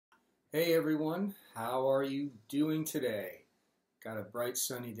Hey everyone, how are you doing today? Got a bright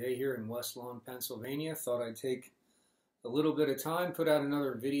sunny day here in West Lawn, Pennsylvania. Thought I'd take a little bit of time, put out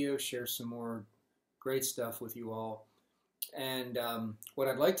another video, share some more great stuff with you all. And what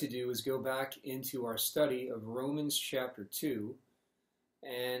I'd like to do is go back into our study of Romans chapter 2.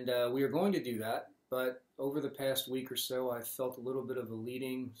 And we are going to do that, but over the past week or so, I felt a little bit of a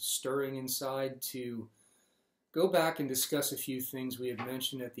leading, stirring inside to go back and discuss a few things we had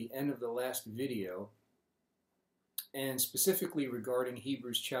mentioned at the end of the last video, and specifically regarding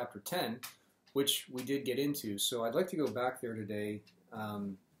Hebrews chapter 10, which we did get into. So I'd like to go back there today,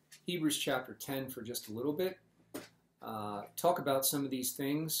 Hebrews chapter 10 for just a little bit, talk about some of these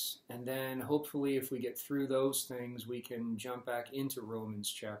things, and then hopefully if we get through those things, we can jump back into Romans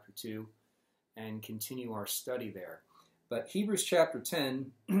chapter 2 and continue our study there. But Hebrews chapter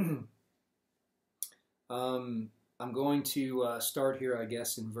 10, I'm going to start here, I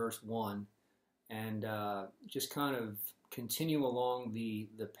guess, in verse 1 and just kind of continue along the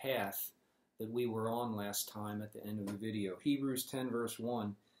path that we were on last time at the end of the video. Hebrews 10 verse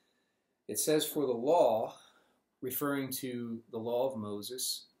 1, it says, "For the law," referring to the law of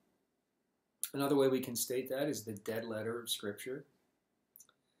Moses, another way we can state that is the dead letter of Scripture,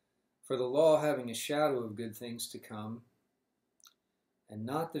 "For the law, having a shadow of good things to come, and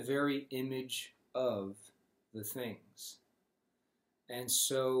not the very image of the things." And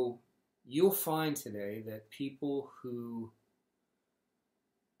so you'll find today that people who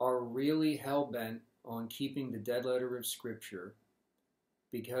are really hell-bent on keeping the dead letter of Scripture,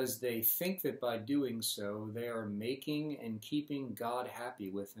 because they think that by doing so they are making and keeping God happy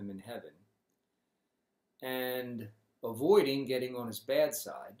with them in heaven, and avoiding getting on his bad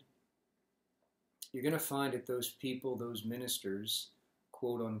side, you're going to find that those people, those ministers,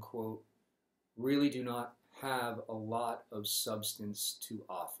 quote unquote, really do not have a lot of substance to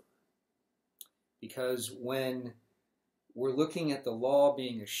offer. Because when we're looking at the law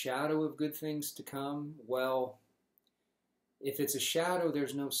being a shadow of good things to come, well, if it's a shadow,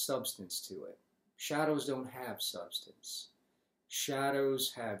 there's no substance to it. Shadows don't have substance.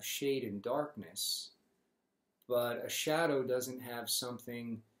 Shadows have shade and darkness, but a shadow doesn't have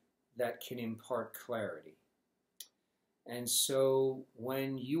something that can impart clarity. And so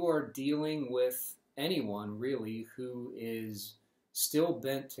when you are dealing with anyone really who is still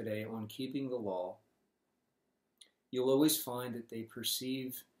bent today on keeping the law, you'll always find that they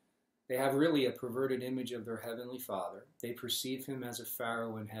have really a perverted image of their heavenly Father. They perceive him as a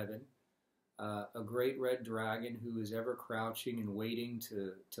Pharaoh in heaven, a great red dragon who is ever crouching and waiting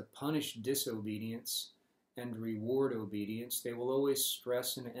to punish disobedience and reward obedience. They will always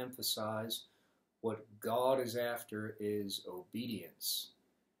stress and emphasize what God is after is obedience.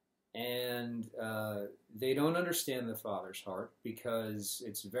 And they don't understand the Father's heart, because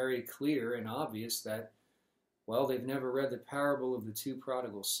it's very clear and obvious that, well, they've never read the parable of the two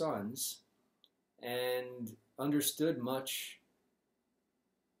prodigal sons and understood much,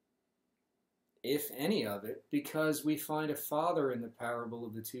 if any of it, because we find a father in the parable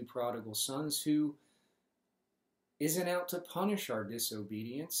of the two prodigal sons who isn't out to punish our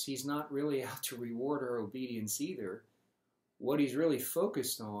disobedience. He's not really out to reward our obedience either. What he's really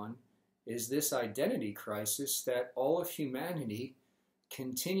focused on is this identity crisis that all of humanity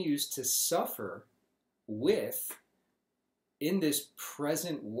continues to suffer with in this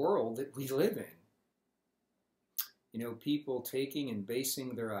present world that we live in. You know, people taking and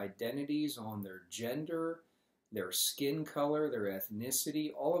basing their identities on their gender, their skin color, their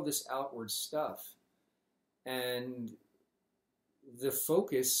ethnicity, all of this outward stuff. And the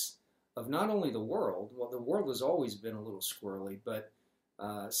focus of not only the world, well, the world has always been a little squirrely, but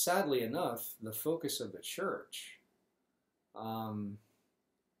sadly enough, the focus of the church. I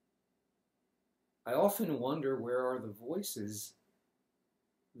often wonder, where are the voices,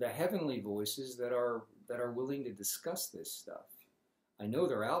 the heavenly voices that are willing to discuss this stuff? I know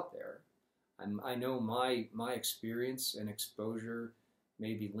they're out there. I know my experience and exposure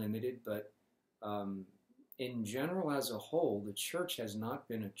may be limited, but in general, as a whole, the church has not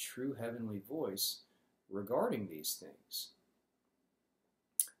been a true heavenly voice regarding these things.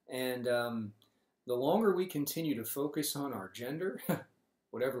 And the longer we continue to focus on our gender,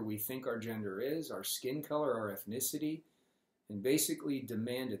 whatever we think our gender is, our skin color, our ethnicity, and basically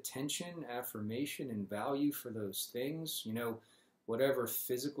demand attention, affirmation, and value for those things, you know, whatever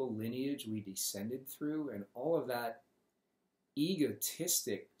physical lineage we descended through, and all of that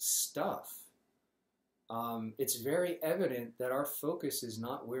egotistic stuff, it's very evident that our focus is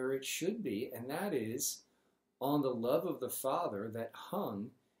not where it should be, and that is on the love of the Father that hung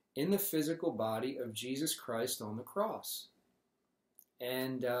in the physical body of Jesus Christ on the cross.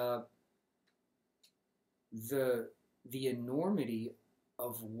 And the enormity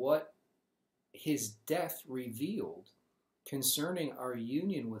of what his death revealed concerning our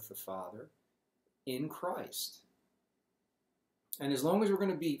union with the Father in Christ. And as long as we're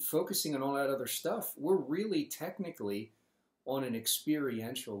going to be focusing on all that other stuff, we're really technically on an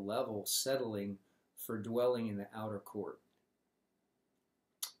experiential level settling for dwelling in the outer court.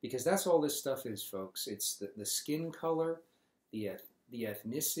 Because that's all this stuff is, folks. It's the skin color, the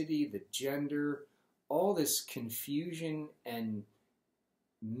ethnicity, the gender, all this confusion and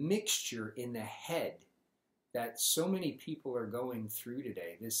mixture in the head that so many people are going through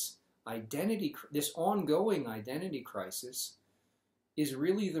today. This ongoing identity crisis is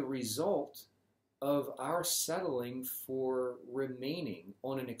really the result of our settling for remaining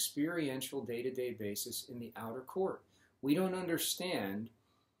on an experiential day-to-day basis in the outer court. We don't understand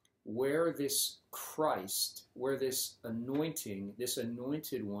where this Christ, where this anointing, this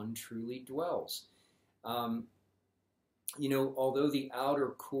anointed one truly dwells. Although the outer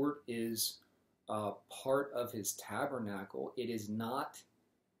court is part of his tabernacle, it is not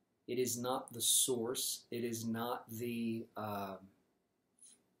the source. It is not the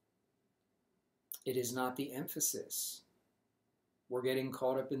emphasis. We're getting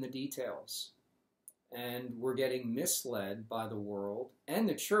caught up in the details. And we're getting misled by the world and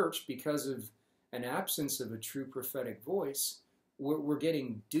the church because of an absence of a true prophetic voice. We're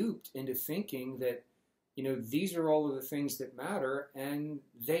getting duped into thinking that, these are all of the things that matter, and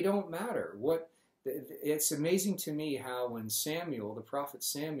they don't matter. It's amazing to me how when Samuel, the prophet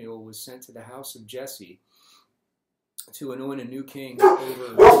Samuel, was sent to the house of Jesse to anoint a new king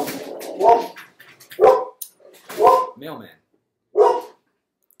over mailman.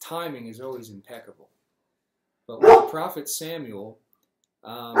 Timing is always impeccable. But when the prophet Samuel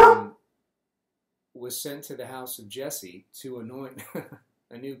was sent to the house of Jesse to anoint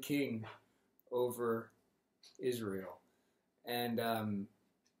a new king over Israel, and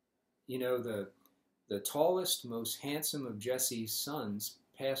the tallest, most handsome of Jesse's sons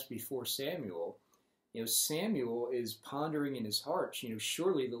passed before Samuel. Samuel is pondering in his heart,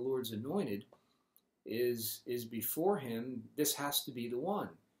 surely the Lord's anointed is before him. This has to be the one.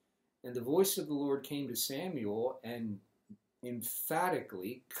 And the voice of the Lord came to Samuel and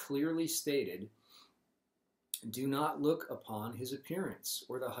emphatically, clearly stated, do not look upon his appearance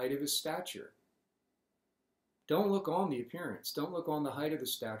or the height of his stature. Don't look on the appearance. Don't look on the height of the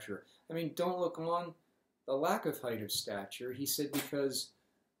stature. Don't look on the lack of height of stature. He said, because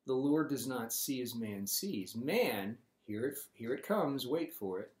the Lord does not see as man sees. Man, here it comes, wait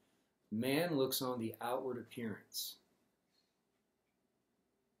for it. Man looks on the outward appearance.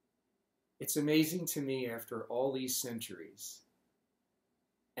 It's amazing to me after all these centuries,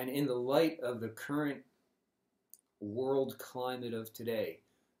 and in the light of the current world climate of today,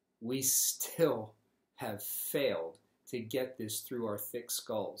 we still have failed to get this through our thick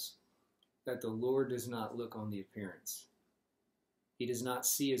skulls, that the Lord does not look on the appearance. He does not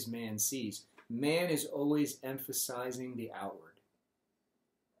see as man sees. Man is always emphasizing the outward.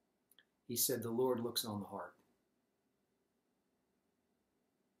 He said the Lord looks on the heart.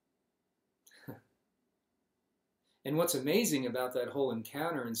 And what's amazing about that whole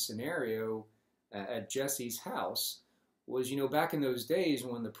encounter and scenario at Jesse's house was, back in those days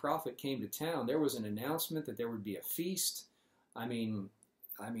when the prophet came to town, there was an announcement that there would be a feast.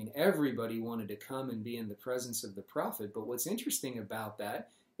 Everybody wanted to come and be in the presence of the prophet. But what's interesting about that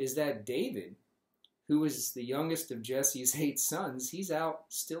is that David, who was the youngest of Jesse's 8 sons, he's out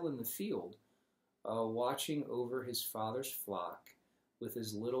still in the field, watching over his father's flock with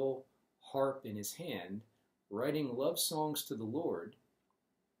his little harp in his hand, writing love songs to the Lord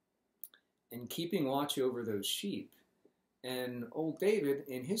and keeping watch over those sheep. And old David,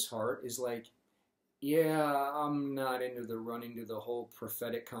 in his heart, is like, yeah, I'm not into the running to the whole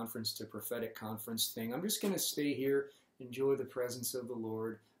prophetic conference to prophetic conference thing. I'm just going to stay here, enjoy the presence of the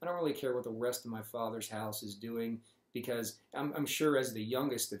Lord. I don't really care what the rest of my father's house is doing, because I'm sure as the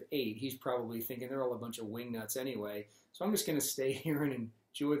youngest of 8, he's probably thinking they're all a bunch of wingnuts anyway. So I'm just going to stay here and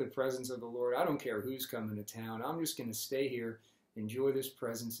enjoy the presence of the Lord. I don't care who's coming to town. I'm just going to stay here, enjoy this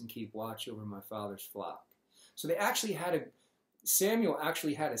presence, and keep watch over my father's flock. So Samuel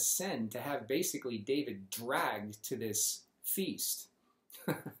actually had to send to have basically David dragged to this feast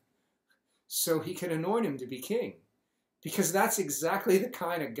so he could anoint him to be king. Because that's exactly the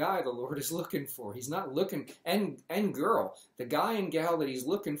kind of guy the Lord is looking for. He's not looking, and girl, the guy and gal that he's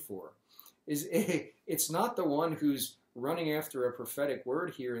looking for, it's not the one who's running after a prophetic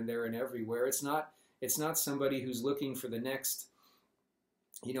word here and there and everywhere. It's not somebody who's looking for the next,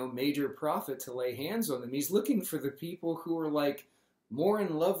 major prophet to lay hands on them. He's looking for the people who are like more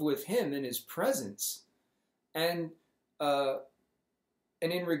in love with him and his presence And uh,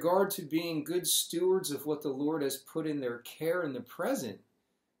 and in regard to being good stewards of what the Lord has put in their care in the present,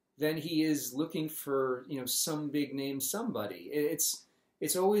 then he is looking for, some big name somebody.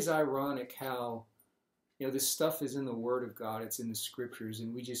 It's always ironic how, this stuff is in the Word of God, it's in the Scriptures,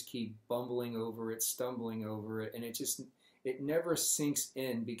 and we just keep bumbling over it, stumbling over it, and it never sinks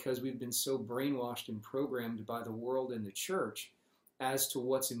in because we've been so brainwashed and programmed by the world and the church as to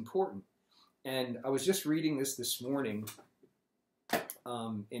what's important. And I was just reading this morning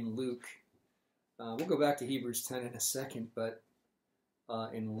in Luke. We'll go back to Hebrews 10 in a second, but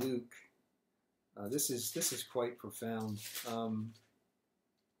in Luke, this is quite profound.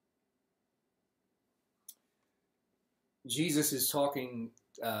 Jesus is talking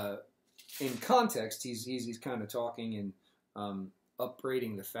in context. He's kind of talking and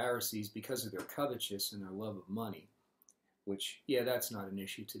upbraiding the Pharisees because of their covetousness and their love of money. Which, that's not an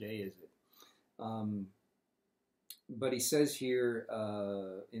issue today, is it? But he says here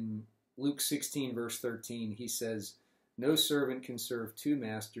in Luke 16, verse 13, he says, "No servant can serve two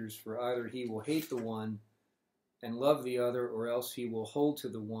masters, for either he will hate the one and love the other, or else he will hold to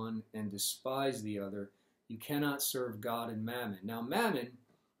the one and despise the other. You cannot serve God and mammon." Now, mammon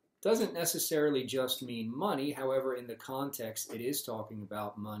doesn't necessarily just mean money. However, in the context, it is talking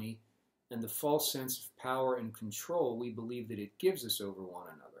about money and the false sense of power and control we believe that it gives us over one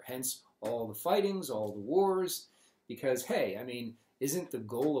another. Hence, all the fightings, all the wars, because, hey, isn't the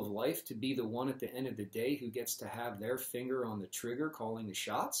goal of life to be the one at the end of the day who gets to have their finger on the trigger calling the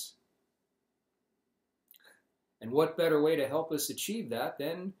shots? And what better way to help us achieve that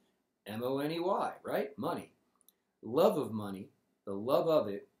than money, right? Money. Love of money, the love of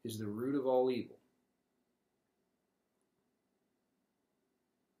it, is the root of all evil.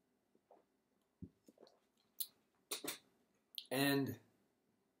 And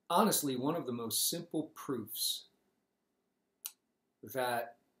honestly, one of the most simple proofs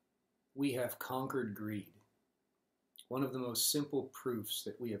that we have conquered greed, one of the most simple proofs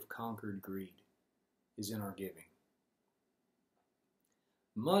that we have conquered greed is in our giving.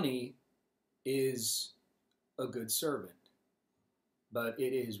 Money is a good servant, but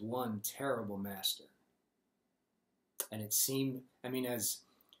it is one terrible master. And it seemed, as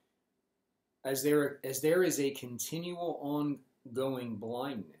there is a continual ongoing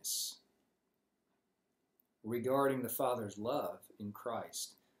blindness regarding the Father's love in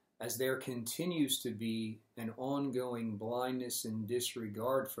Christ, as there continues to be an ongoing blindness and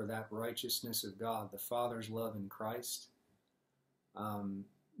disregard for that righteousness of God, the Father's love in Christ,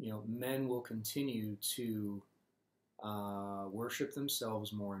 men will continue to worship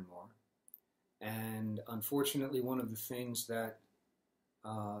themselves more and more. And unfortunately, one of the things that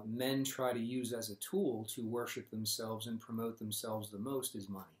men try to use as a tool to worship themselves and promote themselves the most is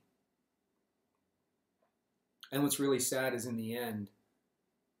money. And what's really sad is in the end,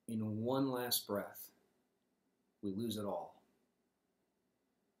 in one last breath, we lose it all.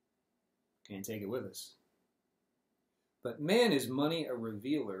 Can't take it with us. But man, is money a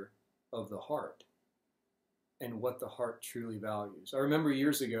revealer of the heart and what the heart truly values? I remember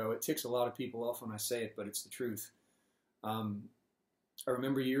years ago, it ticks a lot of people off when I say it, but it's the truth. I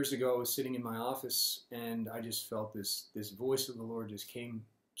remember years ago, I was sitting in my office and I just felt this voice of the Lord just came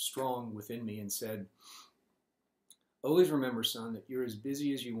strong within me and said, "Always remember, son, that you're as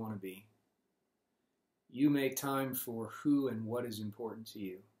busy as you want to be. You make time for who and what is important to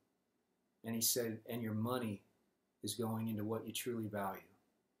you." And he said, "And your money is going into what you truly value.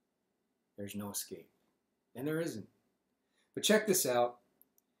 There's no escape." And there isn't. But check this out.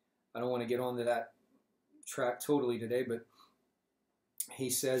 I don't want to get onto that track totally today, but he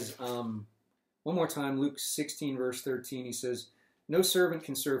says, one more time, Luke 16, verse 13, he says, "No servant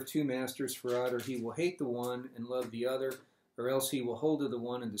can serve two masters, for either he will hate the one and love the other, or else he will hold to the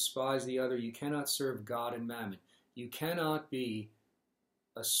one and despise the other. You cannot serve God and mammon." You cannot be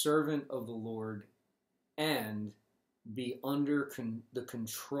a servant of the Lord and be under the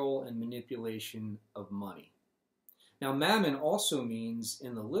control and manipulation of money. Now, mammon also means,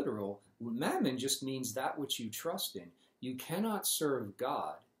 in the literal, mammon just means that which you trust in. You cannot serve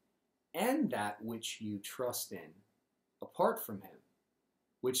God and that which you trust in apart from him,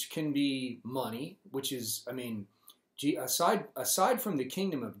 which can be money, which is, aside from the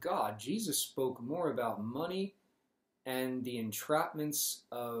kingdom of God, Jesus spoke more about money and the entrapments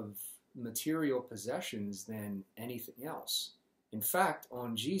of material possessions than anything else. In fact,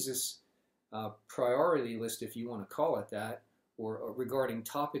 on Jesus' priority list, if you want to call it that, or regarding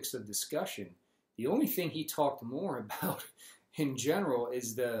topics of discussion, the only thing he talked more about in general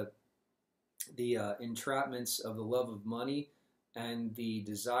is the entrapments of the love of money, and the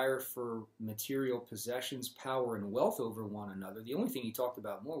desire for material possessions, power, and wealth over one another, the only thing he talked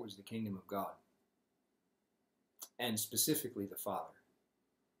about more was the kingdom of God, and specifically the Father.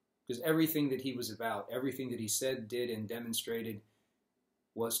 Because everything that he was about, everything that he said, did, and demonstrated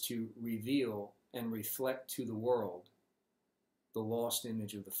was to reveal and reflect to the world the lost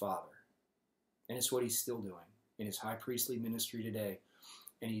image of the Father. And it's what he's still doing in his high priestly ministry today.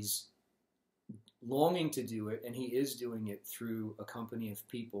 And he's longing to do it, and he is doing it through a company of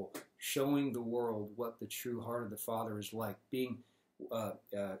people, showing the world what the true heart of the Father is like, being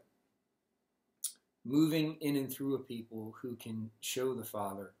moving in and through a people who can show the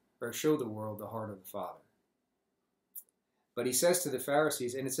Father, or show the world the heart of the Father. But he says to the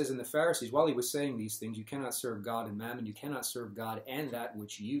Pharisees, and it says in the Pharisees, while he was saying these things, you cannot serve God and mammon, you cannot serve God and that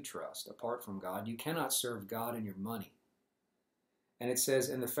which you trust, apart from God. You cannot serve God and your money. And it says,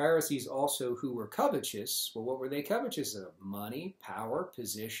 and the Pharisees also who were covetous, well, what were they covetous of? Money, power,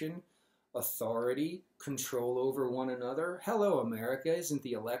 position, authority, control over one another. Hello, America. Isn't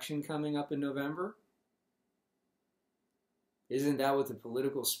the election coming up in November? Isn't that what the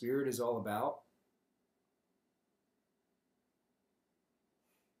political spirit is all about?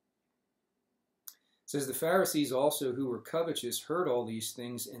 It says, the Pharisees also who were covetous heard all these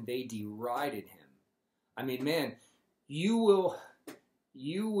things, and they derided him. I mean, man, you will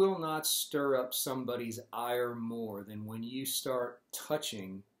not stir up somebody's ire more than when you start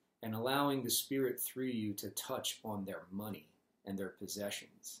touching and allowing the Spirit through you to touch on their money and their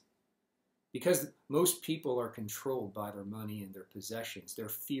possessions. Because most people are controlled by their money and their possessions, their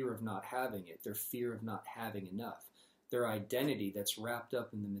fear of not having it, their fear of not having enough, their identity that's wrapped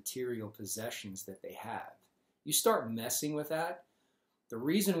up in the material possessions that they have. You start messing with that, the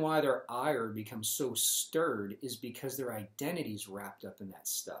reason why their ire becomes so stirred is because their identity's wrapped up in that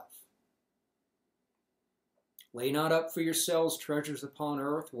stuff. Lay not up for yourselves treasures upon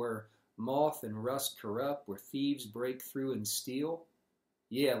earth where moth and rust corrupt, where thieves break through and steal.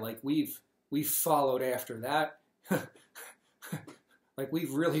 Yeah, like we've followed after that. Like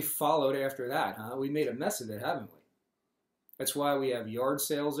we've really followed after that, huh? We made a mess of it, haven't we? That's why we have yard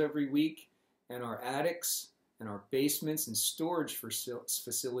sales every week, and our attics and our basements and storage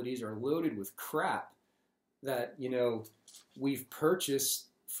facilities are loaded with crap that, you know, we've purchased,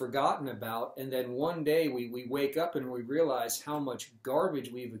 forgotten about, and then one day we wake up and we realize how much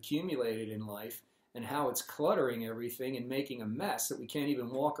garbage we've accumulated in life and how it's cluttering everything and making a mess that we can't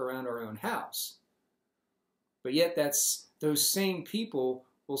even walk around our own house. But yet those same people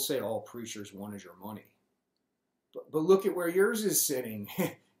will say, all preachers want is your money. But look at where yours is sitting,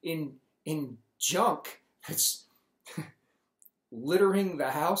 in junk that's littering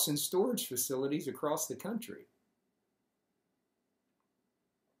the house and storage facilities across the country.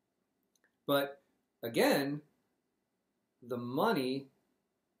 But again, the money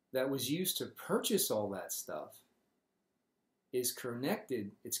that was used to purchase all that stuff is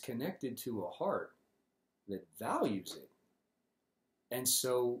connected. It's connected to a heart that values it. And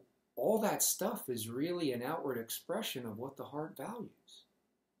so all that stuff is really an outward expression of what the heart values.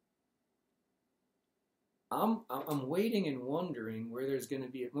 I'm waiting and wondering when there's going to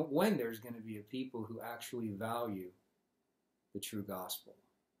be a people who actually value the true gospel.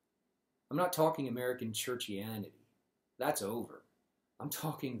 I'm not talking American churchianity. That's over. I'm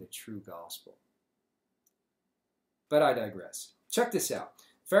talking the true gospel. But I digress. Check this out.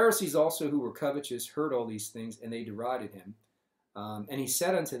 Pharisees also who were covetous heard all these things, and they derided him. And he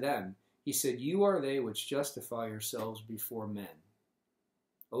said unto them, he said, you are they which justify yourselves before men,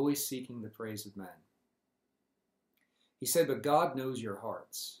 always seeking the praise of men. He said, but God knows your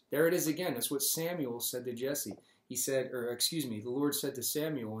hearts. There it is again. That's what Samuel said to Jesse. He said, the Lord said to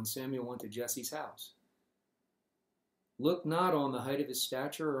Samuel when Samuel went to Jesse's house, look not on the height of his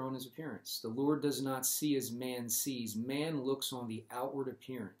stature or on his appearance. The Lord does not see as man sees. Man looks on the outward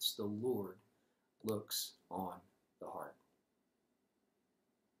appearance. The Lord looks on the heart.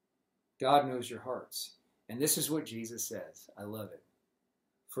 God knows your hearts. And this is what Jesus says. I love it.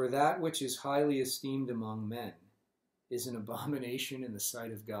 For that which is highly esteemed among men is an abomination in the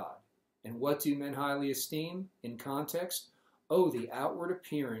sight of God. And what do men highly esteem in context? Oh, the outward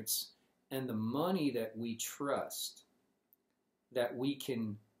appearance and the money that we trust,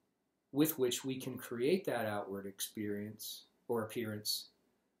 with which we can create that outward experience or appearance.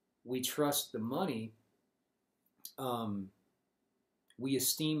 We trust the money. We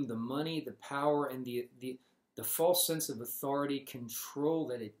esteem the money, the power, and the false sense of authority, control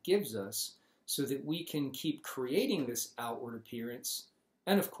that it gives us, so that we can keep creating this outward appearance,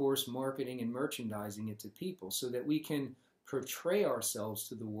 and of course marketing and merchandising it to people, so that we can portray ourselves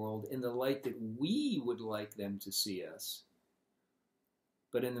to the world in the light that we would like them to see us,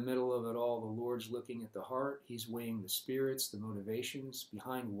 But in the middle of it all, the Lord's looking at the heart. He's weighing the spirits, the motivations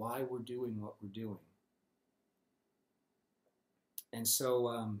behind why we're doing what we're doing. And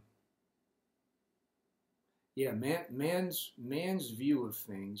so, yeah, man's view of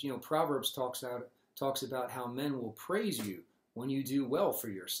things. You know, Proverbs talks about how men will praise you when you do well for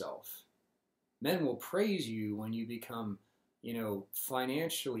yourself. Men will praise you when you become, you know,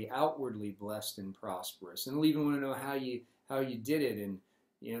 financially, outwardly blessed and prosperous, and they'll even want to know how you did it, and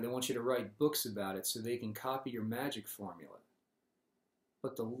you know, they want you to write books about it so they can copy your magic formula.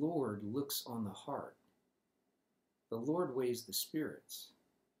 But the Lord looks on the heart. The Lord weighs the spirits.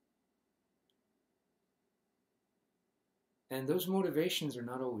 And those motivations are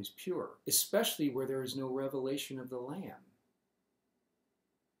not always pure, especially where there is no revelation of the Lamb.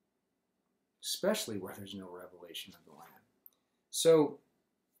 Especially where there's no revelation of the Lamb. So,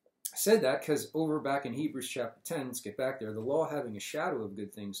 I said that because over back in Hebrews chapter 10, let's get back there, the law having a shadow of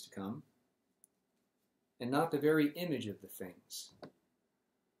good things to come, and not the very image of the things.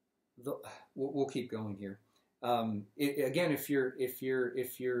 We'll keep going here. Again, if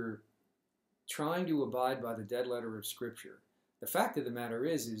you're trying to abide by the dead letter of Scripture, the fact of the matter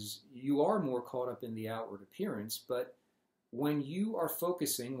is you are more caught up in the outward appearance, but when you are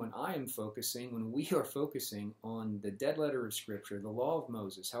focusing, when I am focusing, when we are focusing on the dead letter of Scripture, the law of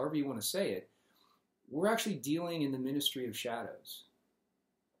Moses, however you want to say it, we're actually dealing in the ministry of shadows.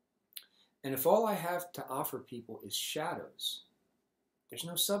 And if all I have to offer people is shadows, there's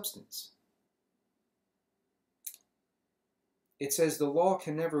no substance. It says the law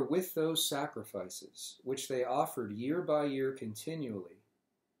can never, with those sacrifices, which they offered year by year continually,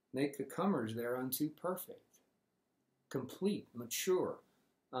 make the comers thereunto perfect, complete, mature,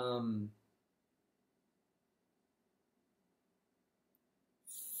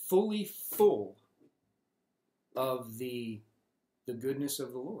 fully full of the goodness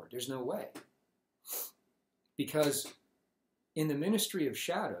of the Lord. There's no way. Because in the ministry of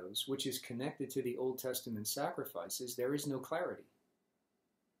shadows, which is connected to the Old Testament sacrifices, there is no clarity.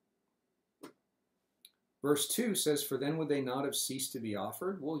 Verse 2 says, for then would they not have ceased to be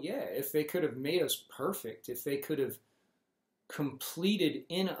offered? Well, yeah, if they could have made us perfect, if they could have completed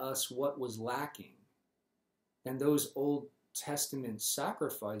in us what was lacking, then those Old Testament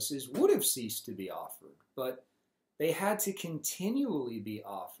sacrifices would have ceased to be offered. But they had to continually be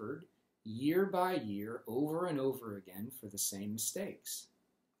offered year by year, over and over again, for the same mistakes,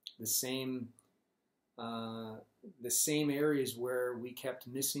 the same areas where we kept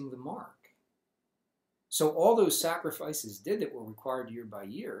missing the mark. So all those sacrifices that were required year by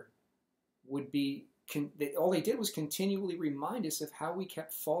year would be, all they did was continually remind us of how we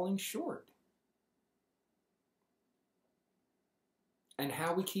kept falling short, and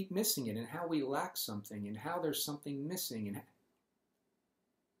how we keep missing it, and how we lack something, and how there's something missing. And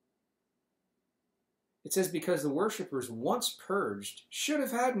it says, because the worshipers, once purged, should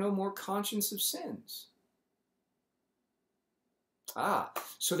have had no more conscience of sins.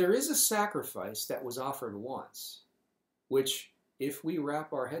 So there is a sacrifice that was offered once, which, if we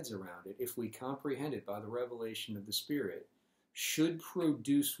wrap our heads around it, if we comprehend it by the revelation of the Spirit, should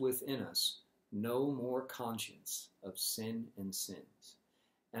produce within us no more conscience of sin and sins.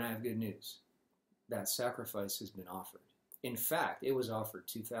 And I have good news. That sacrifice has been offered. In fact, it was offered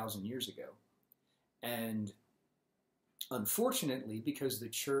 2,000 years ago. And unfortunately, because the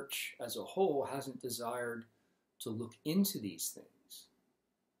church as a whole hasn't desired to look into these things,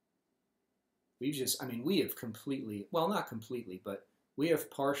 we have completely, well, not completely, but we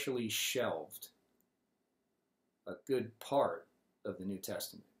have partially shelved a good part of the New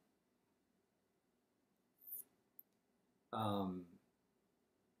Testament.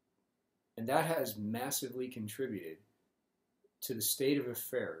 And that has massively contributed to the state of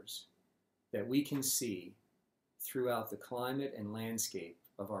affairs that we can see throughout the climate and landscape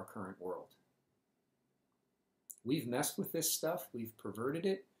of our current world. We've messed with this stuff, we've perverted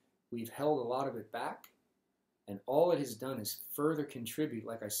it, we've held a lot of it back, and all it has done is further contribute,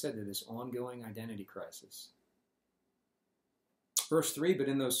 like I said, to this ongoing identity crisis. Verse 3, but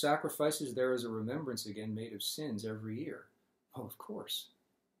in those sacrifices there is a remembrance again made of sins every year. Oh, of course.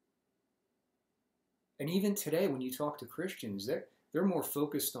 And even today, when you talk to Christians, they're more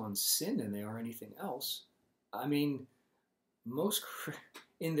focused on sin than they are anything else. I mean, most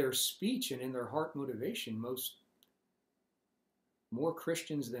in their speech and in their heart motivation, more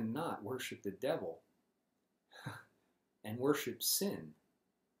Christians than not worship the devil and worship sin,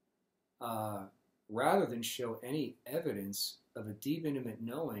 rather than show any evidence of a deep, intimate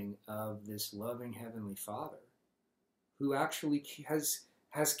knowing of this loving Heavenly Father, who actually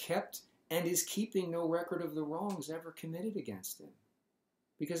has kept and is keeping no record of the wrongs ever committed against him.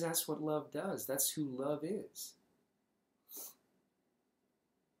 because that's what love does. That's who love is.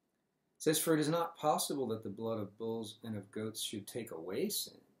 It says, for it is not possible that the blood of bulls and of goats should take away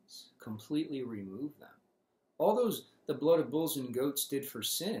sins, completely remove them. All those the blood of bulls and goats did for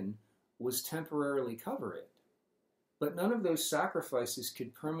sin was temporarily cover it. But none of those sacrifices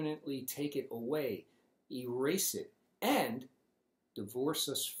could permanently take it away, erase it, and divorce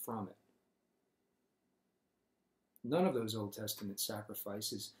us from it. None of those Old Testament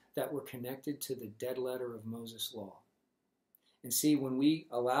sacrifices that were connected to the dead letter of Moses' law. And see, when we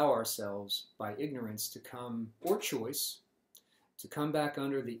allow ourselves, by ignorance, to come, or choice, to come back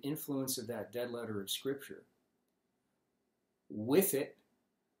under the influence of that dead letter of Scripture, with it,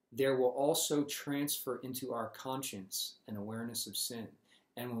 there will also transfer into our conscience an awareness of sin.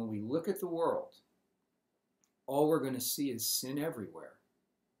 And when we look at the world, all we're going to see is sin everywhere.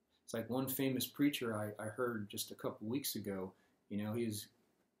 It's like one famous preacher I heard just a couple weeks ago, he's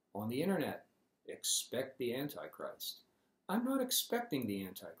on the internet, expect the Antichrist. I'm not expecting the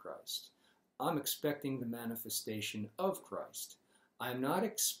Antichrist. I'm expecting the manifestation of Christ. I'm not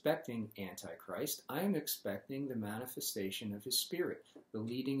expecting Antichrist. I am expecting the manifestation of his Spirit, the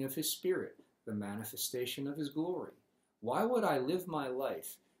leading of his Spirit, the manifestation of his glory. Why would I live my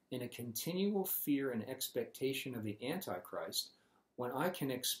life in a continual fear and expectation of the Antichrist when I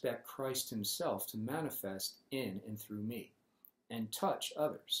can expect Christ himself to manifest in and through me and touch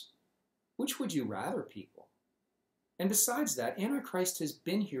others? Which would you rather, people? And besides that, Antichrist has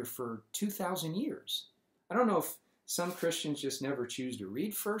been here for 2,000 years. I don't know if some Christians just never choose to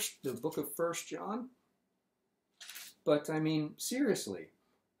read the book of 1 John. But, I mean, seriously.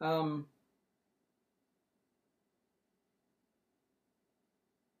 Let's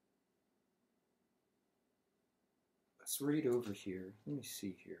read over here. Let me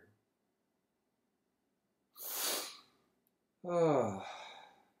see here.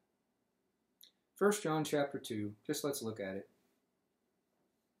 1 John chapter 2, just let's look at it.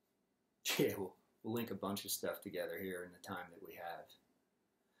 Yeah, we'll link a bunch of stuff together here in the time that we have.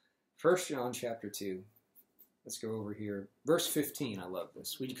 1 John chapter 2, let's go over here. Verse 15, I love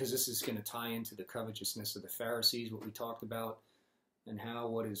this, because this is going to tie into the covetousness of the Pharisees, what we talked about, and how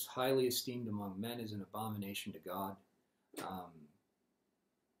what is highly esteemed among men is an abomination to God.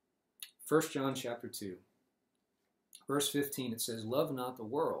 1 John chapter 2, verse 15, it says, love not the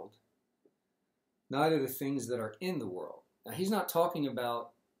world, neither the things that are in the world. Now, he's not talking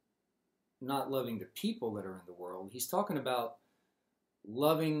about not loving the people that are in the world. He's talking about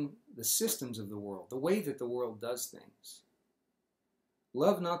loving the systems of the world, the way that the world does things.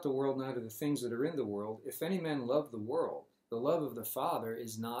 Love not the world, neither the things that are in the world. If any man love the world, the love of the Father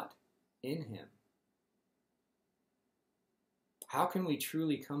is not in him. How can we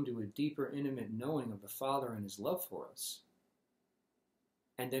truly come to a deeper, intimate knowing of the Father and his love for us,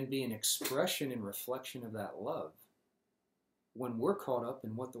 and then be an expression and reflection of that love, when we're caught up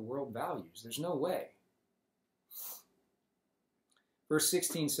in what the world values? There's no way. Verse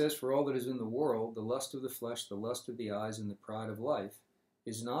 16 says, for all that is in the world, the lust of the flesh, the lust of the eyes, and the pride of life,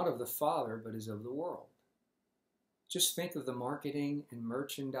 is not of the Father, but is of the world. Just think of the marketing and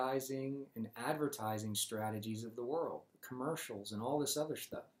merchandising and advertising strategies of the world, the commercials and all this other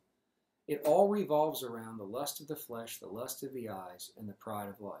stuff. It all revolves around the lust of the flesh, the lust of the eyes, and the pride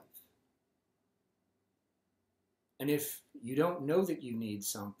of life. And if you don't know that you need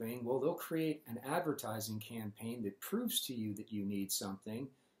something, well, they'll create an advertising campaign that proves to you that you need something,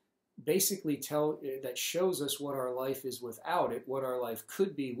 basically that shows us what our life is without it, what our life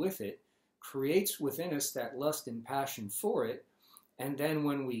could be with it, creates within us that lust and passion for it, and then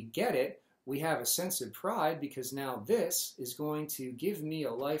when we get it, we have a sense of pride because now this is going to give me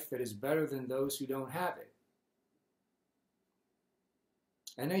a life that is better than those who don't have it.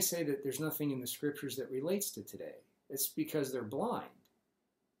 And they say that there's nothing in the scriptures that relates to today. It's because they're blind.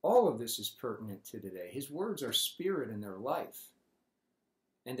 All of this is pertinent to today. His words are spirit in their life.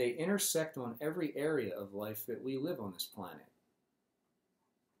 And they intersect on every area of life that we live on this planet.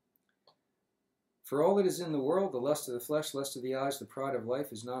 For all that is in the world, the lust of the flesh, lust of the eyes, the pride of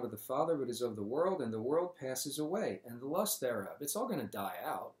life is not of the Father, but is of the world, and the world passes away, and the lust thereof. It's all going to die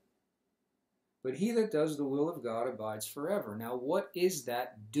out. But he that does the will of God abides forever. Now, what is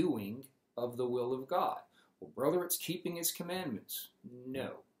that doing of the will of God? Well, brother, it's keeping his commandments.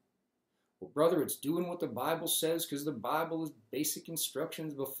 No. Well, brother, it's doing what the Bible says because the Bible is basic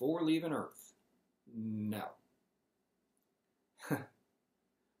instructions before leaving earth. No.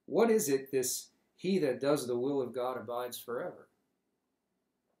 What is it, this he that does the will of God abides forever?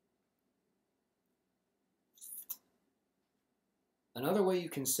 Another way you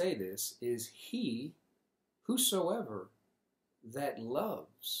can say this is he, whosoever that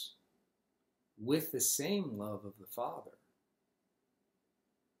loves with the same love of the Father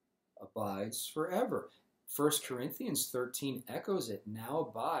abides forever. 1 Corinthians 13 echoes it. Now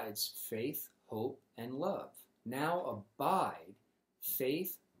abides faith, hope, and love. Now abide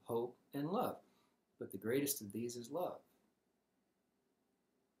faith, hope, and love. But the greatest of these is love.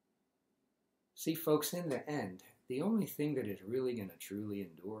 See, folks, in the end, the only thing that is really going to truly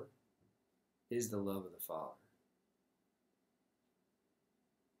endure is the love of the Father.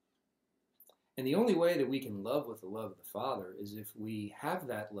 And the only way that we can love with the love of the Father is if we have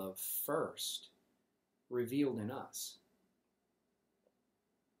that love first revealed in us.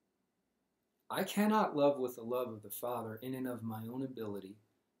 I cannot love with the love of the Father in and of my own ability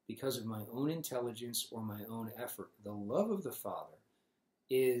because of my own intelligence or my own effort. The love of the Father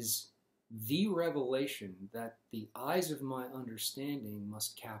is the revelation that the eyes of my understanding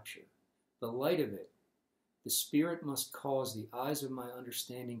must capture. The light of it, the Spirit must cause the eyes of my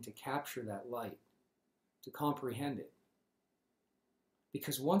understanding to capture that light, to comprehend it.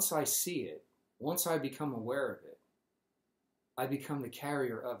 Because once I see it, once I become aware of it, I become the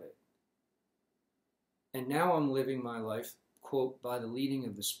carrier of it. And now I'm living my life, quote, by the leading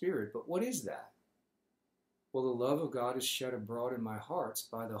of the Spirit. But what is that? Well, the love of God is shed abroad in my hearts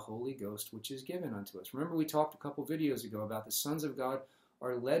by the Holy Ghost, which is given unto us. Remember, we talked a couple videos ago about the sons of God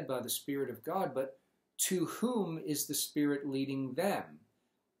are led by the Spirit of God, but to whom is the Spirit leading them?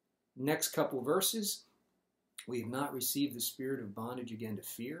 Next couple verses, we have not received the spirit of bondage again to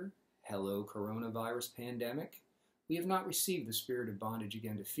fear. Hello, coronavirus pandemic. We have not received the spirit of bondage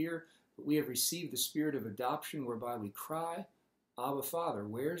again to fear, but we have received the spirit of adoption whereby we cry, Abba, Father.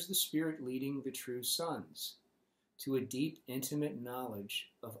 Where's the Spirit leading the true sons? To a deep, intimate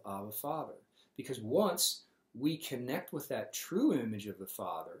knowledge of Abba, Father. Because once we connect with that true image of the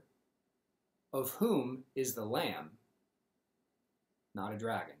Father, of whom is the Lamb, not a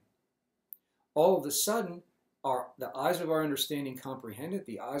dragon, all of a sudden, the eyes of our understanding comprehend it,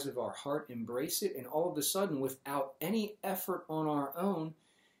 the eyes of our heart embrace it, and all of a sudden, without any effort on our own,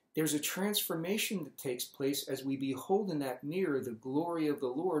 there's a transformation that takes place as we behold in that mirror the glory of the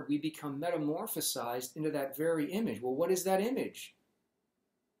Lord. We become metamorphosized into that very image. Well, what is that image?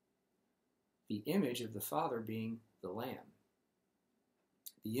 The image of the Father being the Lamb.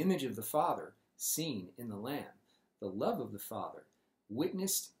 The image of the Father seen in the Lamb. The love of the Father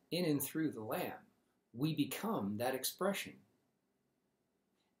witnessed in and through the Lamb. We become that expression.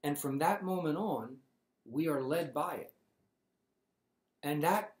 And from that moment on, we are led by it. And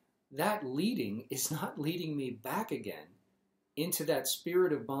that leading is not leading me back again into that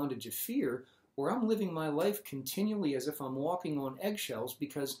spirit of bondage of fear where I'm living my life continually as if I'm walking on eggshells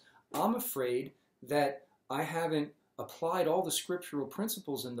because I'm afraid that I haven't applied all the scriptural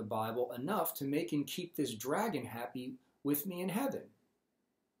principles in the Bible enough to make and keep this dragon happy with me in heaven.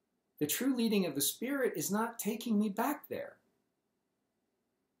 The true leading of the Spirit is not taking me back there.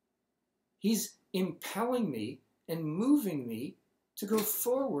 He's impelling me and moving me to go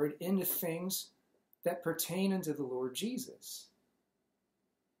forward into things that pertain unto the Lord Jesus.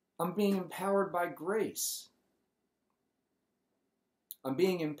 I'm being empowered by grace. I'm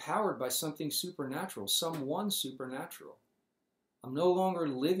being empowered by something supernatural, someone supernatural. I'm no longer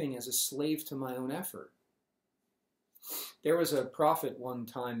living as a slave to my own effort. There was a prophet one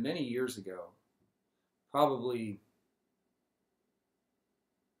time, many years ago, probably,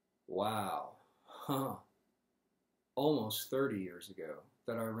 almost 30 years ago,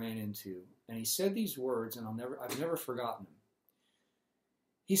 that I ran into. And he said these words, and I've never forgotten them.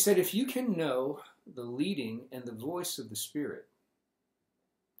 He said, if you can know the leading and the voice of the Spirit,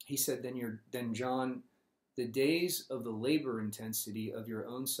 he said, then John, the days of the labor intensity of your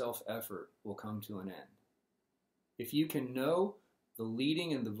own self-effort will come to an end. If you can know the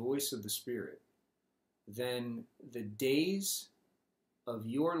leading and the voice of the Spirit, then the days of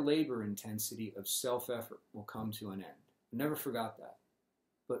your labor intensity of self-effort will come to an end. I never forgot that.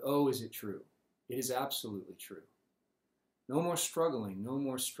 But oh, is it true? It is absolutely true. No more struggling, no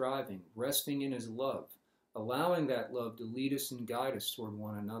more striving, resting in His love, allowing that love to lead us and guide us toward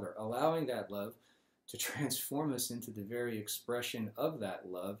one another, allowing that love to transform us into the very expression of that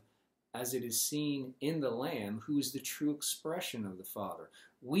love as it is seen in the Lamb, who is the true expression of the Father.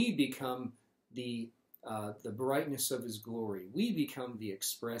 We become the brightness of His glory. We become the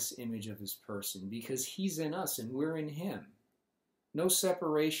express image of His person because He's in us and we're in Him. No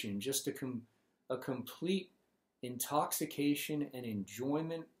separation, just a complete intoxication and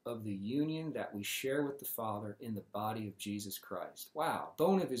enjoyment of the union that we share with the Father in the body of Jesus Christ. Wow,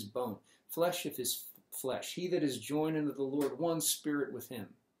 bone of His bone, flesh of His flesh. He that is joined unto the Lord, one spirit with Him.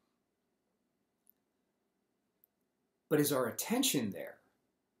 But is our attention there?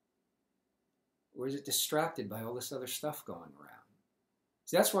 Or is it distracted by all this other stuff going around?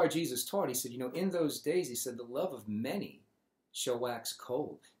 See, that's why Jesus taught. He said, in those days, he said, the love of many shall wax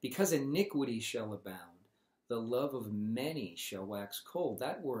cold. Because iniquity shall abound, the love of many shall wax cold.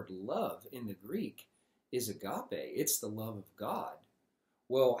 That word love in the Greek is agape. It's the love of God.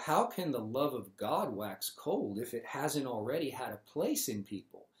 Well, how can the love of God wax cold if it hasn't already had a place in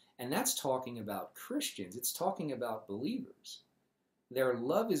people? And that's talking about Christians. It's talking about believers. Their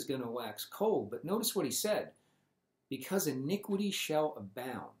love is going to wax cold. But notice what he said. Because iniquity shall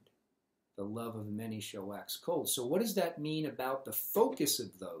abound, the love of many shall wax cold. So what does that mean about the focus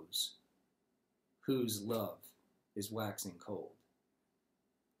of those whose love is waxing cold?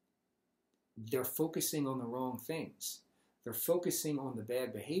 They're focusing on the wrong things. They're focusing on the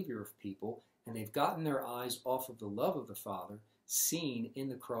bad behavior of people, and they've gotten their eyes off of the love of the Father seen in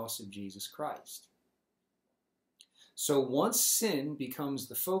the cross of Jesus Christ. So once sin becomes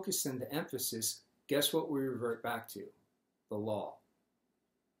the focus and the emphasis, guess what we revert back to? The law.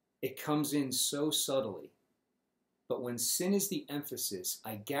 It comes in so subtly. But when sin is the emphasis,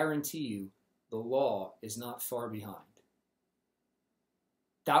 I guarantee you, the law is not far behind.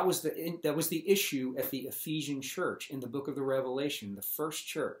 That was the issue at the Ephesian church in the book of the Revelation, the first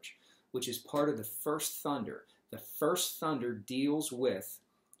church, which is part of the first thunder. The first thunder deals with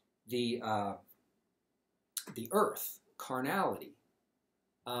the earth, carnality.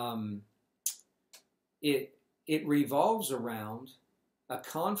 It revolves around a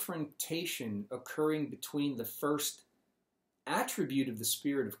confrontation occurring between the first attribute of the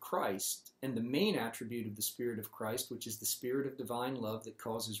Spirit of Christ and the main attribute of the Spirit of Christ, which is the Spirit of divine love that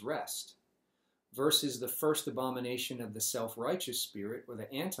causes rest, versus the first abomination of the self-righteous spirit, or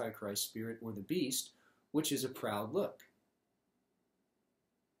the Antichrist spirit, or the beast, which is a proud look.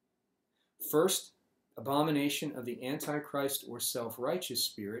 First abomination of the Antichrist or self-righteous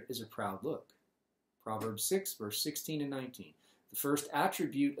spirit is a proud look. Proverbs 6, verse 16 and 19. The first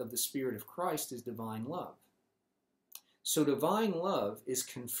attribute of the Spirit of Christ is divine love. So divine love is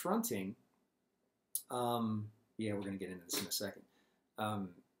confronting, we're going to get into this in a second.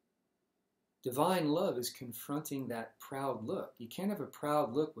 Divine love is confronting that proud look. You can't have a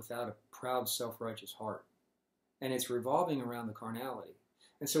proud look without a proud, self-righteous heart. And it's revolving around the carnality.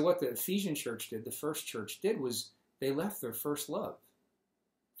 And so what the Ephesian church did, the first church did, was they left their first love.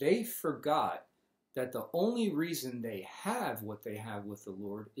 They forgot that the only reason they have what they have with the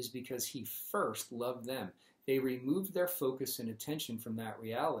Lord is because he first loved them. They removed their focus and attention from that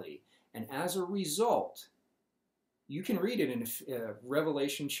reality. And as a result, you can read it in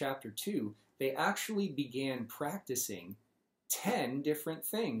Revelation chapter 2, they actually began practicing 10 different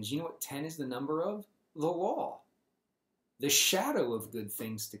things. You know what 10 is the number of? The law. The shadow of good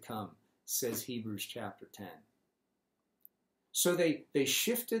things to come, says Hebrews chapter 10. So they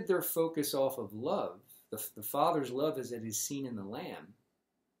shifted their focus off of love, the Father's love as it is seen in the Lamb.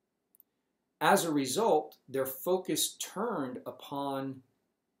 As a result, their focus turned upon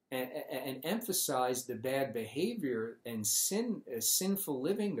and emphasized the bad behavior and sinful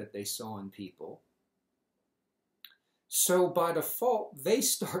living that they saw in people. So by default, they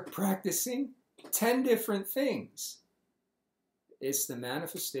start practicing 10 different things. It's the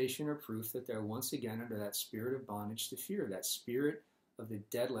manifestation or proof that they're once again under that spirit of bondage to fear, that spirit of the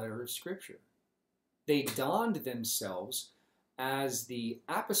dead letter of Scripture. They donned themselves as the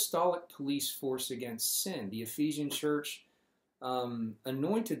apostolic police force against sin. The Ephesian church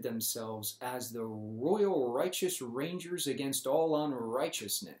anointed themselves as the royal righteous rangers against all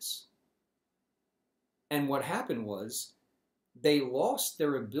unrighteousness. And what happened was, they lost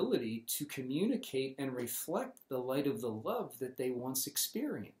their ability to communicate and reflect the light of the love that they once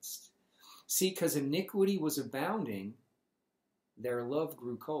experienced. See, because iniquity was abounding, their love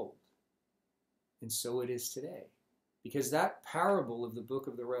grew cold. And so it is today. Because that parable of the book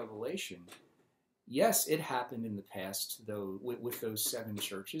of the Revelation, yes, it happened in the past, though, with those 7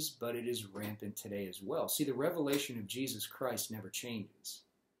 churches, but it is rampant today as well. See, the revelation of Jesus Christ never changes.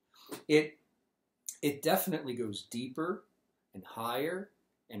 It definitely goes deeper and higher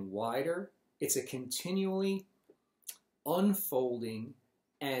and wider. It's a continually unfolding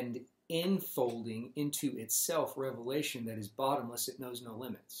and infolding into itself revelation that is bottomless. It knows no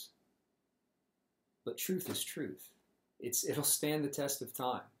limits. But truth is truth. It'll stand the test of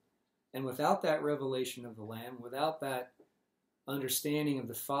time. And without that revelation of the Lamb, without that understanding of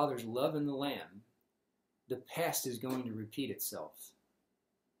the Father's love in the Lamb, the past is going to repeat itself.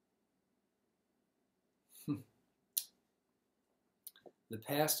 The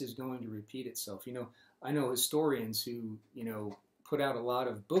past is going to repeat itself. I know historians who, put out a lot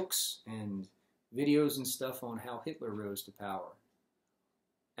of books and videos and stuff on how Hitler rose to power.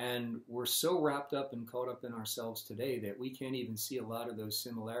 And we're so wrapped up and caught up in ourselves today that we can't even see a lot of those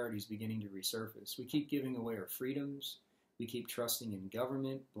similarities beginning to resurface. We keep giving away our freedoms. We keep trusting in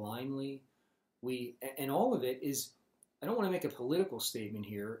government blindly. And all of it is, I don't want to make a political statement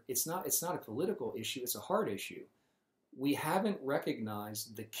here. It's not a political issue. It's a heart issue. We haven't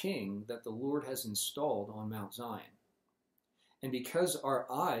recognized the king that the Lord has installed on Mount Zion. And because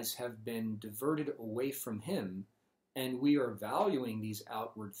our eyes have been diverted away from him, and we are valuing these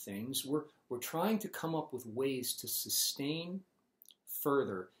outward things, we're trying to come up with ways to sustain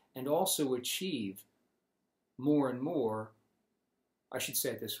further and also achieve more and more. I should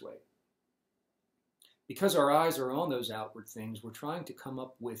say it this way. Because our eyes are on those outward things, we're trying to come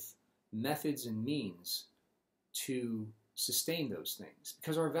up with methods and means to sustain those things,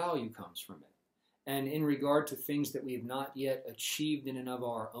 because our value comes from it. And in regard to things that we have not yet achieved in and of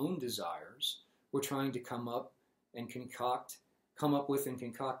our own desires, we're trying to come up with and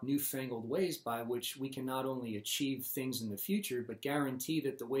concoct newfangled ways by which we can not only achieve things in the future, but guarantee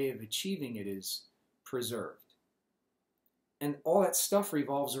that the way of achieving it is preserved. And all that stuff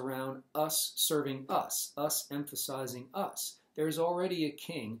revolves around us serving us emphasizing us. There's already a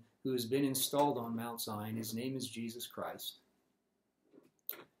king who has been installed on Mount Zion. His name is Jesus Christ.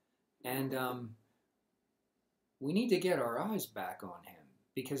 And we need to get our eyes back on him,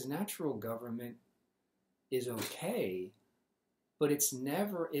 because natural government is okay, but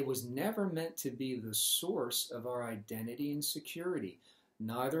it was never meant to be the source of our identity and security.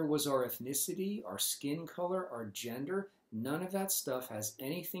 Neither was our ethnicity, our skin color, our gender. None of that stuff has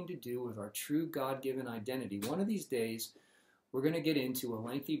anything to do with our true God-given identity. One of these days, we're going to get into a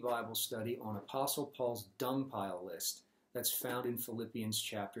lengthy Bible study on Apostle Paul's dung pile list that's found in Philippians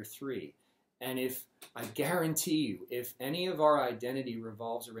chapter 3. And I guarantee you, if any of our identity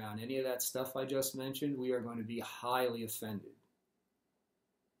revolves around any of that stuff I just mentioned, we are going to be highly offended.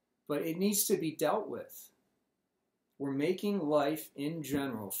 But it needs to be dealt with. We're making life in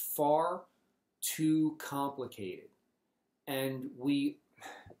general far too complicated. And we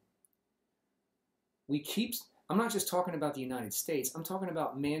keep, I'm not just talking about the United States, I'm talking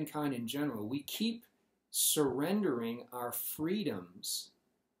about mankind in general. We keep surrendering our freedoms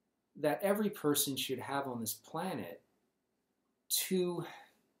that every person should have on this planet to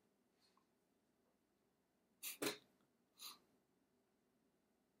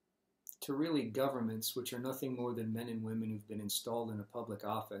really governments which are nothing more than men and women who've been installed in a public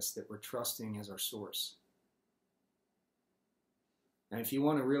office that we're trusting as our source. And if you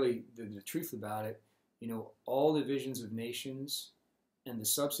want to really, the truth about it, all divisions of nations and the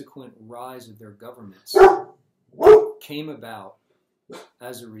subsequent rise of their governments came about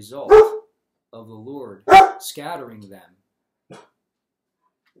as a result of the Lord scattering them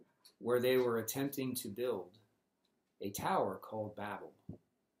where they were attempting to build a tower called Babel.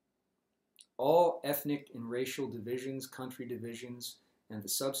 All ethnic and racial divisions, country divisions, and the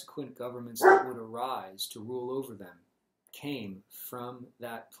subsequent governments that would arise to rule over them came from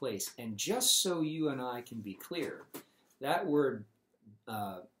that place. And just so you and I can be clear, that word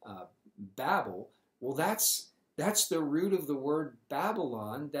Babel, well, that's the root of the word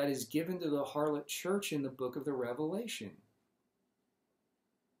Babylon that is given to the harlot church in the book of the Revelation.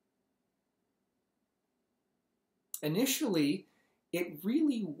 Initially, it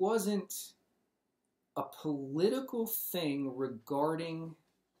really wasn't a political thing regarding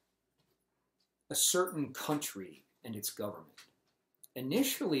a certain country and its government.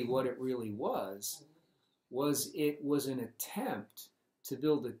 Initially, what it really was it was an attempt to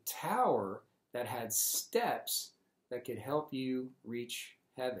build a tower that had steps that could help you reach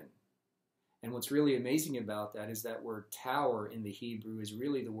heaven. And what's really amazing about that is that word tower in the Hebrew is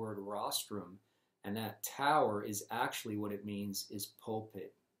really the word rostrum, and that tower is actually what it means is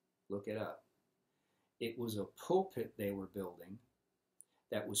pulpit. Look it up. It was a pulpit they were building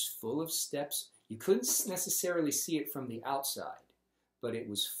that was full of steps. You couldn't necessarily see it from the outside, but it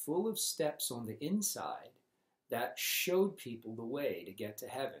was full of steps on the inside that showed people the way to get to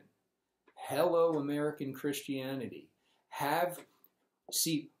heaven. Hello, American Christianity.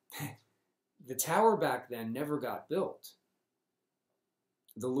 The tower back then never got built.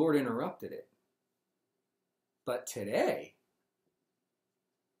 The Lord interrupted it. But today,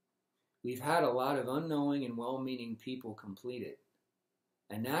 we've had a lot of unknowing and well-meaning people complete it.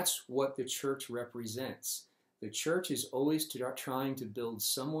 And that's what the church represents. The church is always trying to build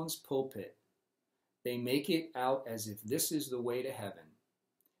someone's pulpit. They make it out as if this is the way to heaven.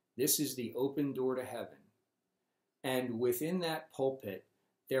 This is the open door to heaven. And within that pulpit,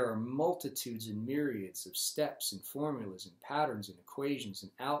 There are multitudes and myriads of steps and formulas and patterns and equations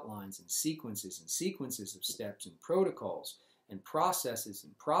and outlines and sequences of steps and protocols and processes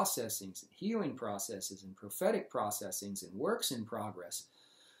and processings and healing processes and prophetic processings and works in progress.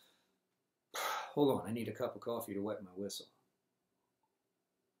 Hold on, I need a cup of coffee to wet my whistle.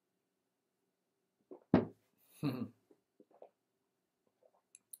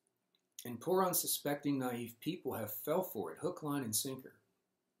 And poor unsuspecting naive people have fell for it, hook, line, and sinker.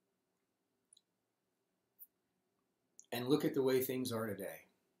 And look at the way things are today.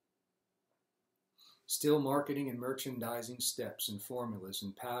 Still marketing and merchandising steps and formulas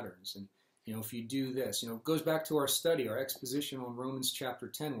and patterns. And, if you do this, it goes back to our study, our exposition on Romans chapter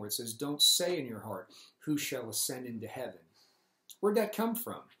 10, where it says, don't say in your heart, who shall ascend into heaven? Where'd that come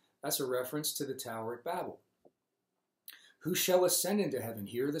from? That's a reference to the tower at Babel. Who shall ascend into heaven?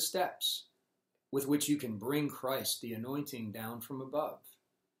 Here are the steps with which you can bring Christ, the anointing, down from above.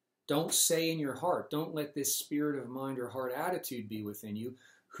 Don't say in your heart, don't let this spirit of mind or heart attitude be within you,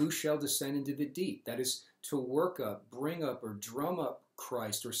 who shall descend into the deep? That is to work up, bring up, or drum up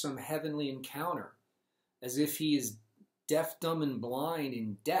Christ or some heavenly encounter, as if he is deaf, dumb, and blind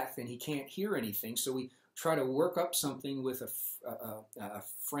in death and he can't hear anything. So we try to work up something with a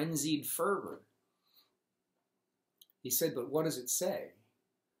frenzied fervor. He said, but what does it say?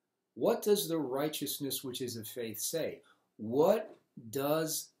 What does the righteousness which is of faith say? What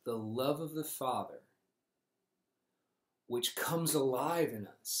does the love of the Father, which comes alive in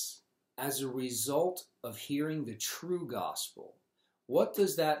us as a result of hearing the true gospel, what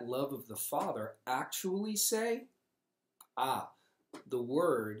does that love of the Father actually say? The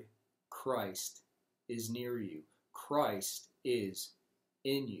word Christ is near you. Christ is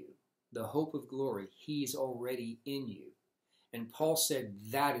in you. The hope of glory, he's already in you. And Paul said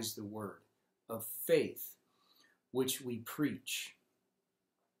that is the word of faith which we preach.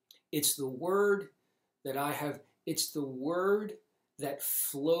 It's the word that it's the word that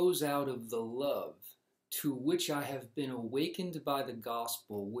flows out of the love to which I have been awakened by the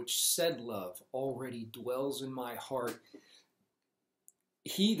gospel, which said love already dwells in my heart.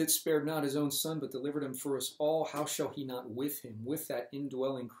 He that spared not his own son, but delivered him for us all, how shall he not with him, with that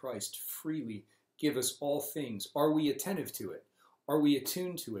indwelling Christ, freely give us all things? Are we attentive to it? Are we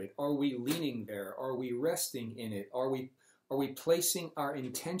attuned to it? Are we leaning there? Are we resting in it? Are we placing our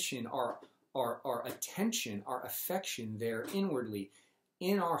intention, our attention, our affection there inwardly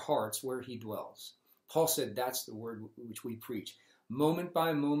in our hearts where he dwells? Paul said that's the word which we preach. Moment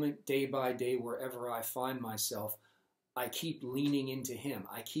by moment, day by day, wherever I find myself, I keep leaning into him.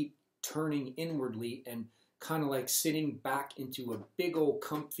 I keep turning inwardly and kind of like sitting back into a big old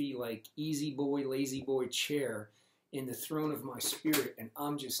comfy, like easy boy, lazy boy chair in the throne of my spirit, and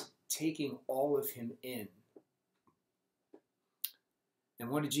I'm just taking all of him in. And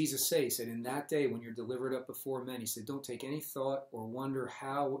what did Jesus say? He said, in that day when you're delivered up before men, he said, don't take any thought or wonder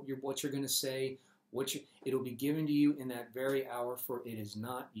what you're going to say. It'll be given to you in that very hour, for it is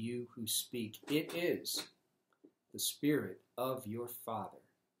not you who speak. It is the Spirit of your Father,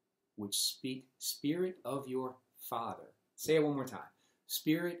 which speak. Spirit of your Father. Say it one more time.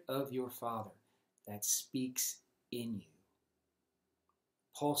 Spirit of your Father that speaks in you.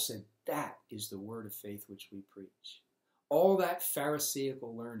 Paul said that is the word of faith which we preach. All that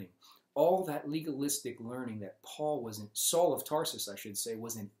Pharisaical learning, all that legalistic learning that Saul of Tarsus, I should say,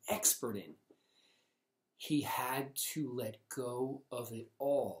 was an expert in, he had to let go of it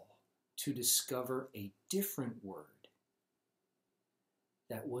all to discover a different word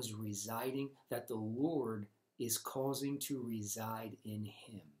that was residing, that the Lord is causing to reside in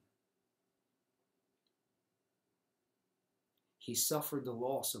him. He suffered the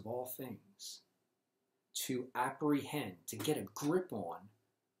loss of all things to apprehend, to get a grip on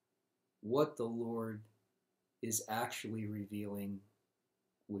what the Lord is actually revealing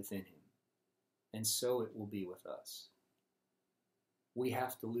within him. And so it will be with us. We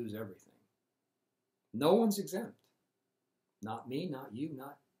have to lose everything. No one's exempt. Not me, not you,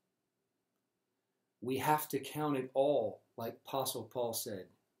 not. We have to count it all, like Apostle Paul said,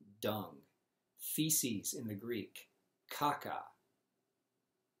 dung, feces in the Greek, caca.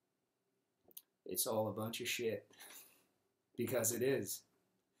 It's all a bunch of shit, because it is.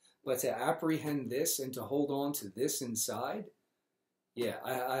 But to apprehend this and to hold on to this inside, yeah,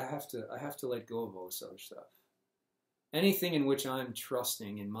 I have to let go of all this other stuff. Anything in which I'm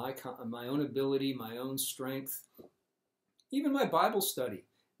trusting in my own ability, my own strength, even my Bible study,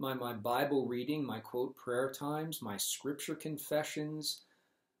 my Bible reading, my quote prayer times, my scripture confessions,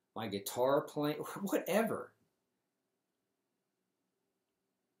 my guitar playing, whatever.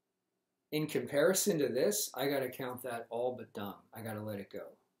 In comparison to this, I got to count that all but dung. I got to let it go.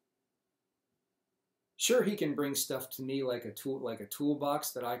 Sure, he can bring stuff to me like a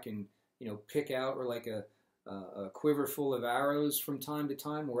toolbox that I can, pick out, or like a quiver full of arrows from time to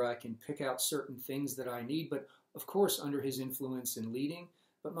time where I can pick out certain things that I need, but of course under his influence and leading.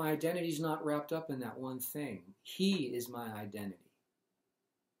 But my identity is not wrapped up in that one thing. He is my identity.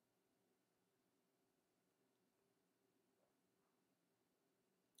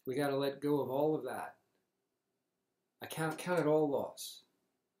 We got to let go of all of that. I count it all loss.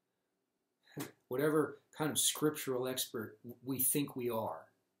 Whatever kind of scriptural expert we think we are,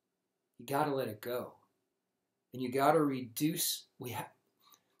 you got to let it go. And you got to reduce, we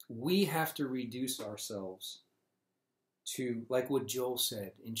have to reduce ourselves to, like what Joel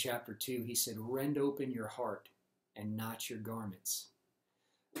said in chapter 2, he said, rend open your heart and not your garments.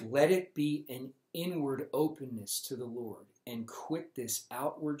 Let it be an inward openness to the Lord, and quit this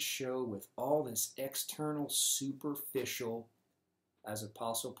outward show with all this external, superficial, as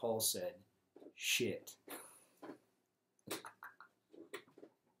Apostle Paul said, shit.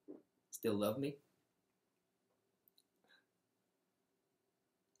 Still love me?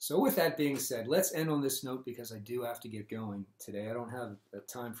 So with that being said, let's end on this note because I do have to get going today. I don't have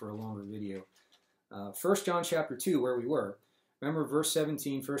time for a longer video. 1 John chapter 2, where we were. Remember verse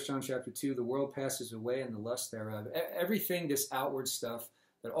 17, 1 John chapter 2, the world passes away and the lust thereof. Everything, this outward stuff,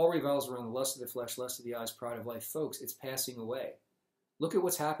 that all revolves around the lust of the flesh, lust of the eyes, pride of life. Folks, it's passing away. Look at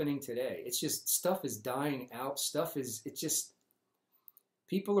what's happening today. It's just, stuff is dying out.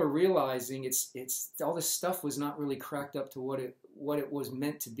 People are realizing it's all this stuff was not really cracked up to what it was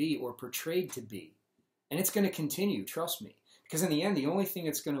meant to be or portrayed to be. And it's going to continue, trust me. Because in the end, the only thing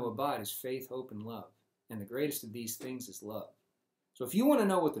that's going to abide is faith, hope, and love. And the greatest of these things is love. So if you want to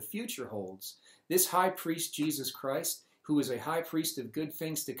know what the future holds, this high priest, Jesus Christ, who is a high priest of good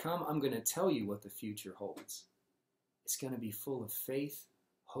things to come, I'm going to tell you what the future holds. It's going to be full of faith,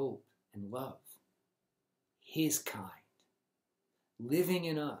 hope, and love. His kind. Living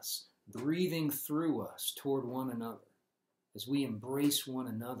in us, breathing through us toward one another as we embrace one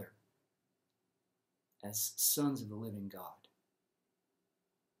another as sons of the living God.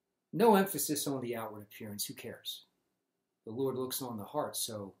 No emphasis on the outward appearance. Who cares? The Lord looks on the heart,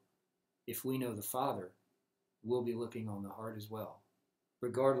 so if we know the Father, we'll be looking on the heart as well.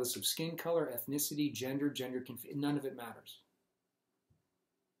 Regardless of skin color, ethnicity, gender none of it matters.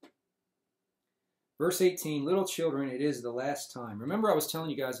 Verse 18, little children, it is the last time. Remember I was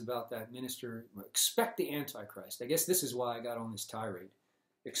telling you guys about that minister, expect the Antichrist. I guess this is why I got on this tirade.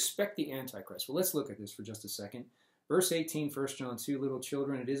 Expect the Antichrist. Well, let's look at this for just a second. Verse 18, 1 John 2, little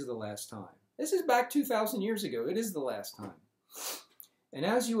children, it is the last time. This is back 2,000 years ago. It is the last time. And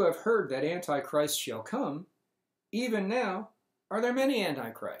as you have heard that Antichrist shall come, even now are there many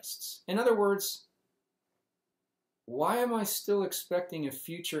Antichrists. In other words, why am I still expecting a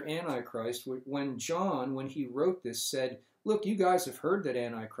future Antichrist when John, when he wrote this, said, look, you guys have heard that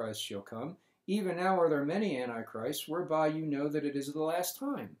Antichrist shall come. Even now are there many Antichrists, whereby you know that it is the last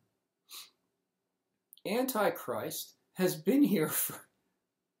time. Antichrist has been here for...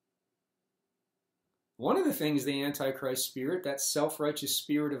 One of the things the Antichrist spirit, that self-righteous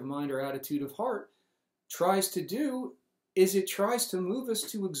spirit of mind or attitude of heart, tries to do is it tries to move us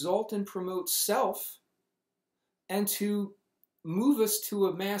to exalt and promote self and to move us to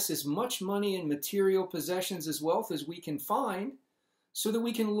amass as much money and material possessions as wealth as we can find so that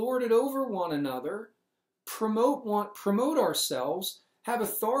we can lord it over one another, promote ourselves, have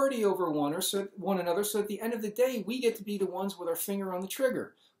authority over one another, so at the end of the day, we get to be the ones with our finger on the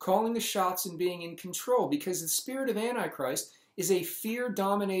trigger, calling the shots and being in control, because the spirit of Antichrist is a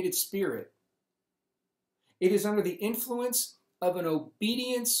fear-dominated spirit. It is under the influence of an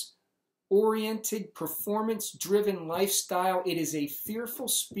obedience-oriented, performance-driven lifestyle. It is a fearful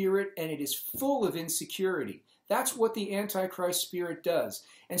spirit, and it is full of insecurity. That's what the Antichrist spirit does.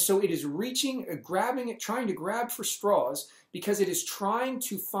 And so it is reaching, grabbing it, trying to grab for straws, because it is trying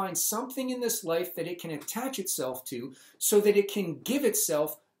to find something in this life that it can attach itself to so that it can give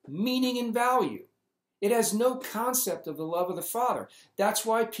itself meaning and value. It has no concept of the love of the Father. That's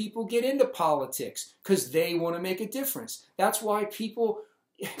why people get into politics, because they want to make a difference. That's why people,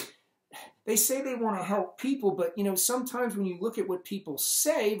 they say they want to help people, but sometimes when you look at what people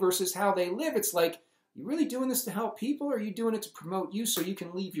say versus how they live, it's like, you really doing this to help people, or are you doing it to promote you so you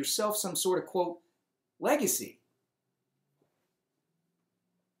can leave yourself some sort of, quote, legacy?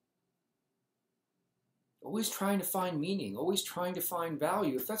 Always trying to find meaning, always trying to find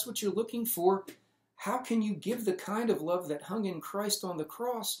value. If that's what you're looking for, how can you give the kind of love that hung in Christ on the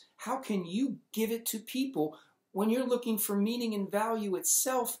cross? How can you give it to people when you're looking for meaning and value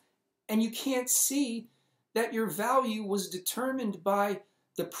itself and you can't see that your value was determined by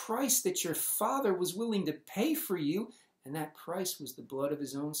the price that your Father was willing to pay for you, and that price was the blood of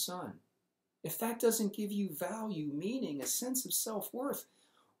his own Son. If that doesn't give you value, meaning, a sense of self-worth,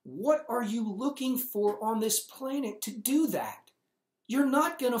 what are you looking for on this planet to do that? You're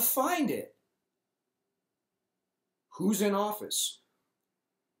not going to find it. Who's in office?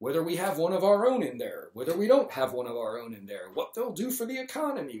 Whether we have one of our own in there, whether we don't have one of our own in there, what they'll do for the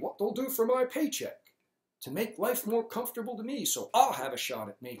economy, what they'll do for my paycheck to make life more comfortable to me so I'll have a shot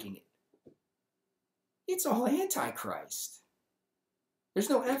at making it. It's all Antichrist.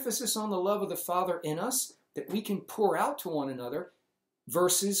 There's no emphasis on the love of the Father in us that we can pour out to one another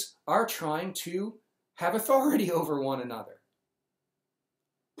versus our trying to have authority over one another.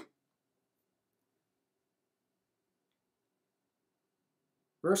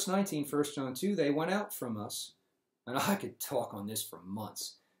 Verse 19, 1 John 2, they went out from us, and I could talk on this for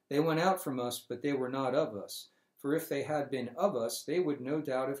months. They went out from us, but they were not of us. For if they had been of us, they would no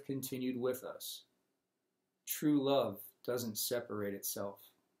doubt have continued with us. True love doesn't separate itself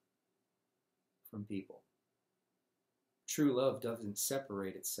from people. True love doesn't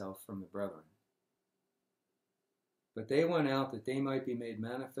separate itself from the brethren. But they went out that they might be made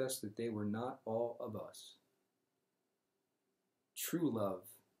manifest that they were not all of us. True love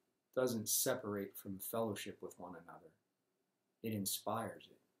doesn't separate from fellowship with one another. It inspires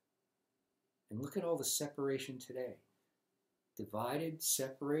it. And look at all the separation today. Divided,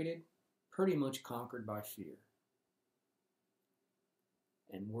 separated, pretty much conquered by fear.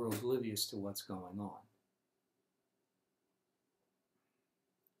 And we're oblivious to what's going on.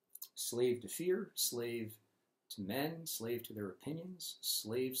 Slave to fear, slave to men, slave to their opinions,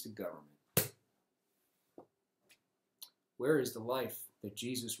 slaves to government. Where is the life that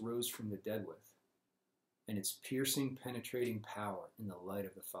Jesus rose from the dead with, and its piercing, penetrating power in the light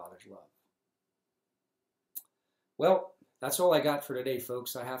of the Father's love? Well, that's all I got for today,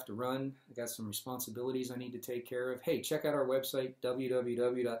 folks. I have to run. I got some responsibilities I need to take care of. Hey, check out our website,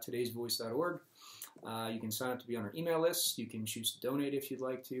 www.todaysvoice.org. You can sign up to be on our email list. You can choose to donate if you'd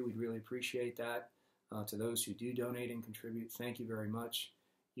like to. We'd really appreciate that. To those who do donate and contribute, thank you very much.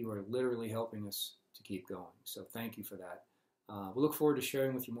 You are literally helping us to keep going. So thank you for that. We'll look forward to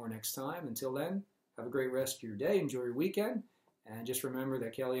sharing with you more next time. Until then, have a great rest of your day. Enjoy your weekend. And just remember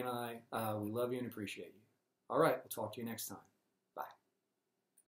that Kelly and I, we love you and appreciate you. All right, we'll talk to you next time.